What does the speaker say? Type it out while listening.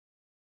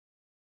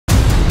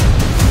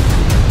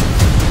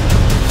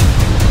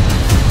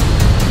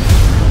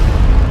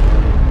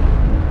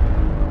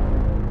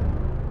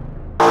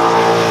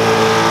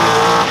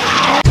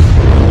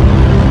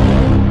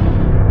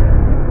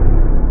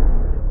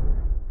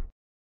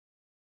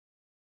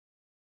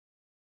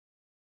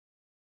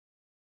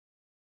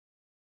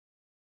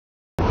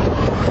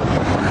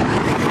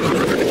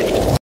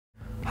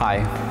Hi,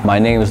 my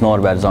name is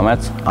Norbert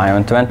Zamecz. I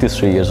am a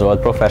 23 years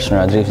old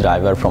professional drift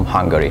driver from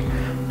Hungary.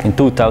 In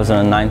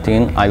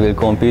 2019, I will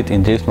compete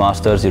in Drift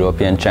Masters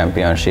European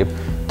Championship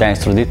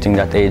thanks to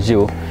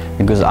Drifting.hu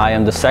because I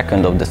am the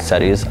second of the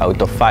series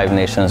out of 5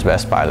 nations'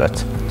 best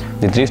pilots.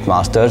 The Drift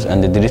Masters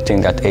and the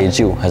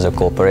Drifting.hu has a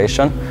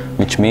cooperation,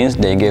 which means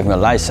they gave me a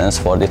license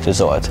for this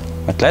result.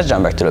 But let's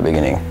jump back to the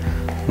beginning.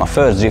 My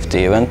first drift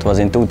event was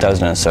in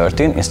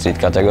 2013 in street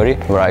category,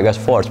 where I got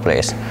 4th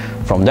place.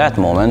 From that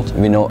moment,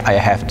 we know I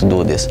have to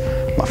do this.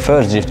 My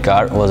first drift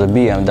car was a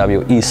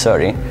BMW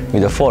E30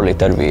 with a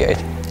 4-liter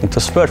V8. It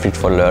was perfect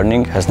for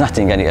learning, has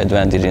nothing any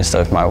advantage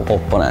instead of my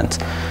opponent.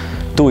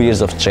 2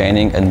 years of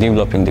training and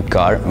developing the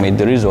car made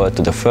the result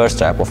to the first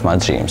lap of my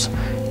dreams.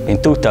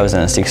 In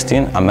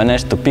 2016, I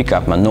managed to pick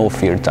up my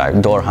no-fear type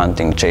door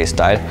hunting chase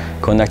style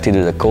connected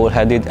to the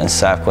cold-headed and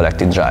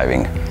self-collected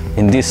driving.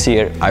 In this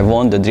year, I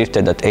won the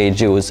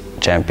Drifted.hu's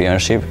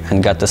championship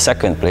and got the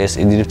 2nd place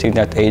in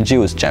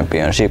Drifting.hu's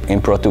championship in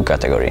Pro 2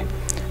 category.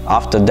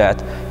 After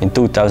that, in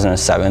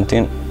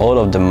 2017, all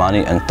of the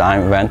money and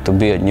time went to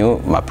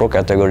build my Pro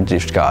category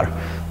drift car.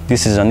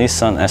 This is a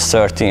Nissan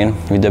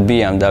S13 with a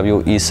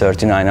BMW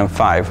E39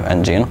 M5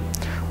 engine,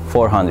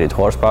 400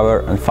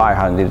 horsepower and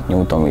 500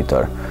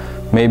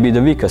 Nm. Maybe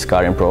the weakest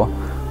car in Pro,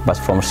 but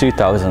from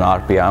 3000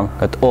 RPM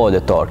got all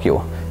the torque.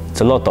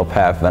 It's a lot of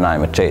help when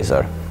I'm a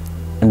chaser.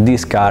 And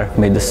this car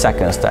made the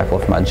 2nd step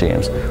of my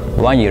dreams.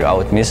 1 year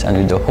out miss, and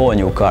with a whole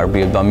new car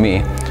built by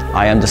me,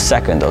 I am the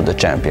 2nd of the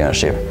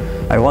championship.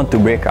 I want to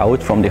break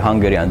out from the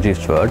Hungarian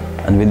drift world,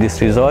 and with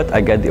this result I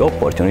get the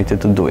opportunity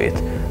to do it.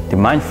 The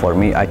mind for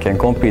me, I can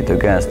compete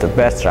against the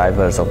best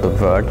drivers of the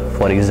world,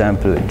 for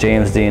example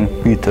James Dean,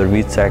 Peter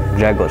Wicek,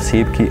 Gregor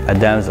Szybki,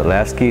 Adam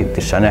Zalewski, the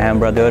Shanahan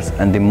brothers,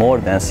 and the more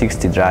than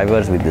 60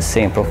 drivers with the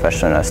same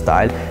professional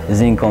style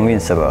is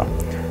inconceivable.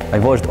 I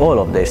watched all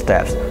of their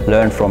steps,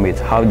 learned from it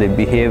how they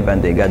behave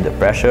when they get the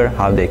pressure,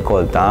 how they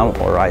cool down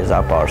or rise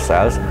up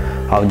ourselves,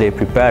 how they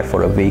prepare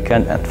for a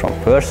weekend, and from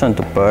person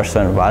to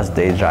person what's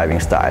their driving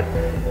style.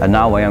 And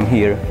now I am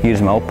here,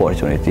 here's my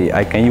opportunity,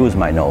 I can use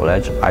my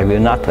knowledge, I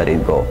will not let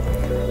it go.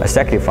 I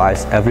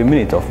sacrifice every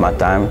minute of my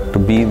time to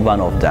be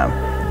one of them.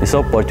 This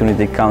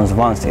opportunity comes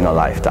once in a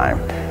lifetime.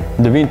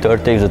 The winter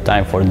takes the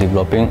time for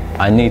developing.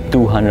 I need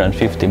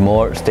 250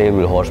 more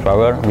stable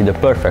horsepower with a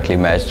perfectly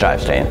matched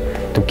drivetrain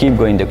to keep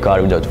going the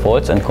car without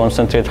faults and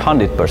concentrate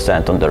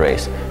 100% on the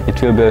race.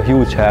 It will be a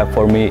huge help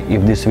for me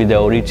if this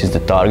video reaches the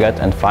target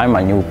and find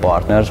my new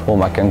partners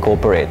whom I can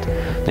cooperate.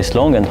 This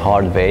long and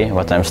hard way,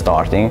 what I'm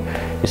starting,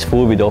 is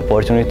full with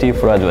opportunity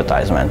for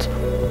advertisements.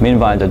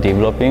 Meanwhile the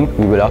developing,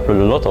 we will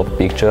upload a lot of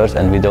pictures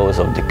and videos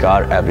of the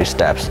car every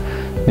steps.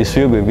 This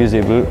will be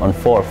visible on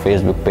 4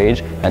 Facebook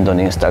page and on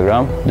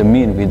Instagram. The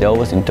main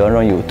videos in turn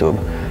on YouTube.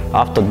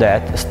 After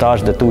that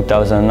starts the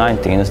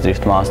 2019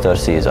 Drift Master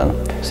season.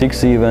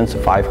 6 events,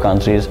 5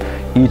 countries.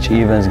 Each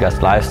event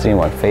gets live stream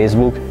on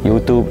Facebook,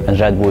 YouTube and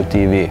Red Bull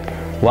TV.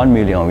 1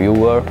 million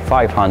viewers,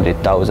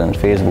 500,000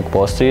 Facebook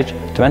post reach,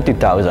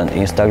 20,000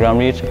 Instagram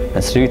reach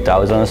and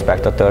 3,000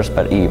 spectators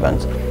per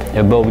event.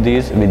 Above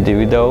this, with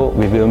Divideo,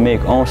 we will make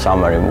own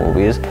summary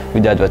movies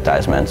with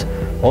advertisements.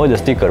 All the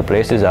sticker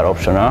places are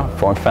optional,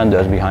 front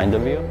fenders behind the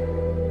wheel,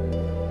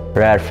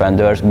 rear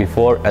fenders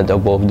before and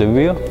above the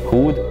wheel,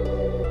 hood,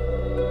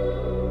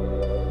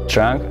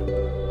 trunk,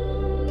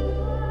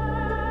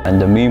 and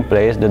the main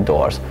place, the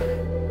doors.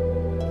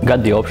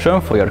 Got the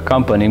option for your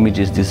company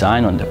images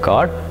design on the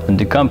car and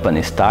the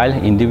company style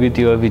in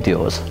Divideo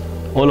videos.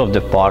 All of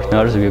the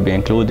partners will be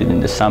included in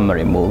the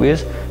summary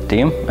movies,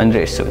 team and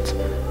race suits.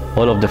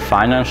 All of the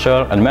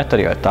financial and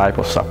material type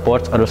of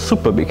supports are a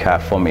super big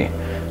help for me.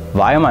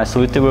 Why am I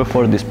suitable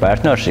for this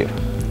partnership?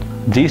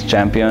 This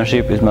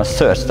championship is my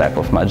 3rd step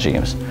of my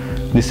dreams.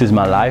 This is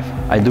my life,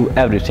 I do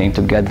everything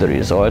to get the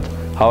result.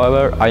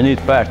 However, I need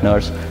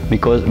partners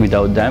because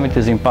without them it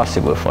is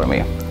impossible for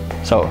me.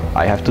 So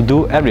I have to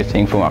do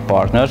everything for my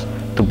partners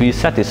to be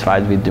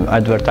satisfied with the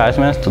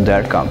advertisements to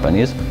their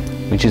companies,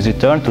 which is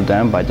returned to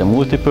them by the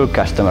multiple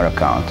customer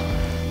account.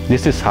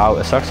 This is how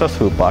a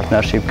successful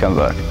partnership can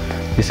work.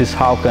 This is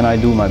how can I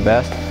do my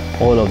best,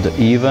 all of the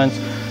events,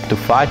 to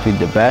fight with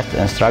the best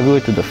and struggle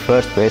to the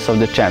 1st place of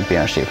the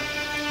championship.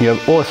 You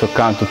have also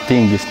come to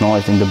think this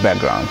noise in the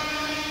background.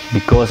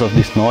 Because of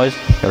this noise,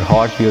 your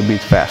heart will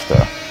beat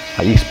faster.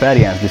 I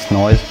experience this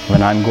noise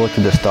when I go to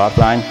the start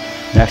line,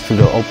 next to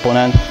the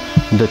opponent.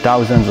 The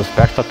thousands of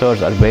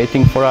spectators are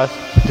waiting for us,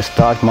 the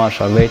start march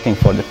are waiting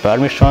for the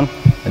permission,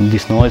 and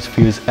this noise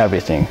feels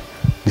everything.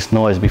 This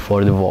noise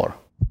before the war.